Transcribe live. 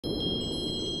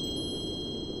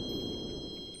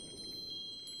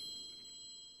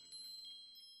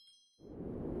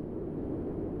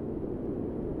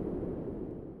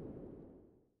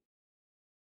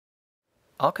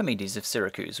Archimedes of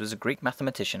Syracuse was a Greek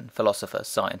mathematician, philosopher,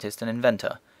 scientist, and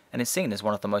inventor, and is seen as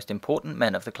one of the most important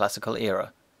men of the classical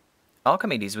era.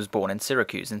 Archimedes was born in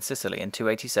Syracuse in Sicily in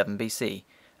 287 BC,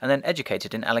 and then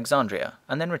educated in Alexandria,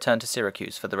 and then returned to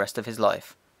Syracuse for the rest of his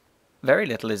life. Very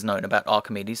little is known about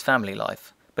Archimedes' family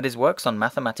life, but his works on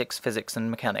mathematics, physics,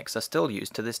 and mechanics are still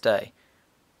used to this day.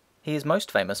 He is most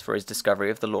famous for his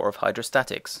discovery of the law of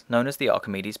hydrostatics, known as the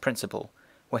Archimedes principle,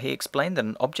 where he explained that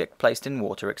an object placed in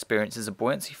water experiences a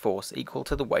buoyancy force equal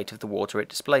to the weight of the water it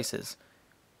displaces.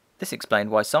 This explained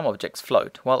why some objects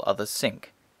float while others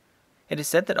sink. It is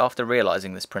said that after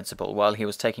realizing this principle while he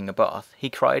was taking a bath, he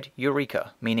cried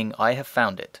 "Eureka," meaning "I have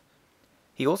found it."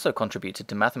 He also contributed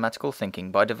to mathematical thinking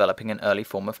by developing an early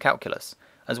form of calculus,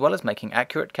 as well as making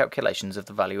accurate calculations of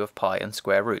the value of pi and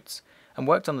square roots, and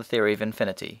worked on the theory of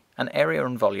infinity, and area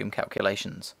and volume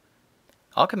calculations.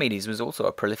 Archimedes was also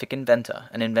a prolific inventor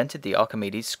and invented the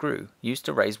Archimedes screw, used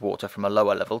to raise water from a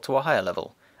lower level to a higher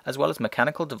level, as well as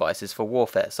mechanical devices for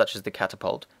warfare such as the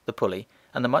catapult, the pulley,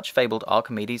 and the much fabled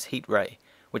Archimedes heat ray,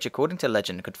 which according to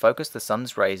legend could focus the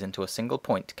sun's rays into a single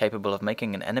point capable of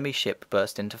making an enemy ship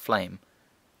burst into flame.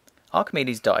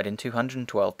 Archimedes died in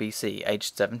 212 BC,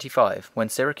 aged 75, when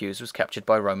Syracuse was captured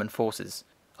by Roman forces.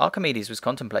 Archimedes was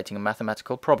contemplating a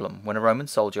mathematical problem when a Roman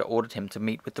soldier ordered him to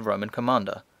meet with the Roman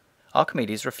commander.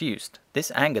 Archimedes refused.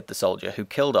 This angered the soldier, who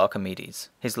killed Archimedes.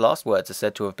 His last words are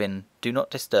said to have been, "Do not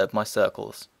disturb my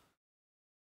circles."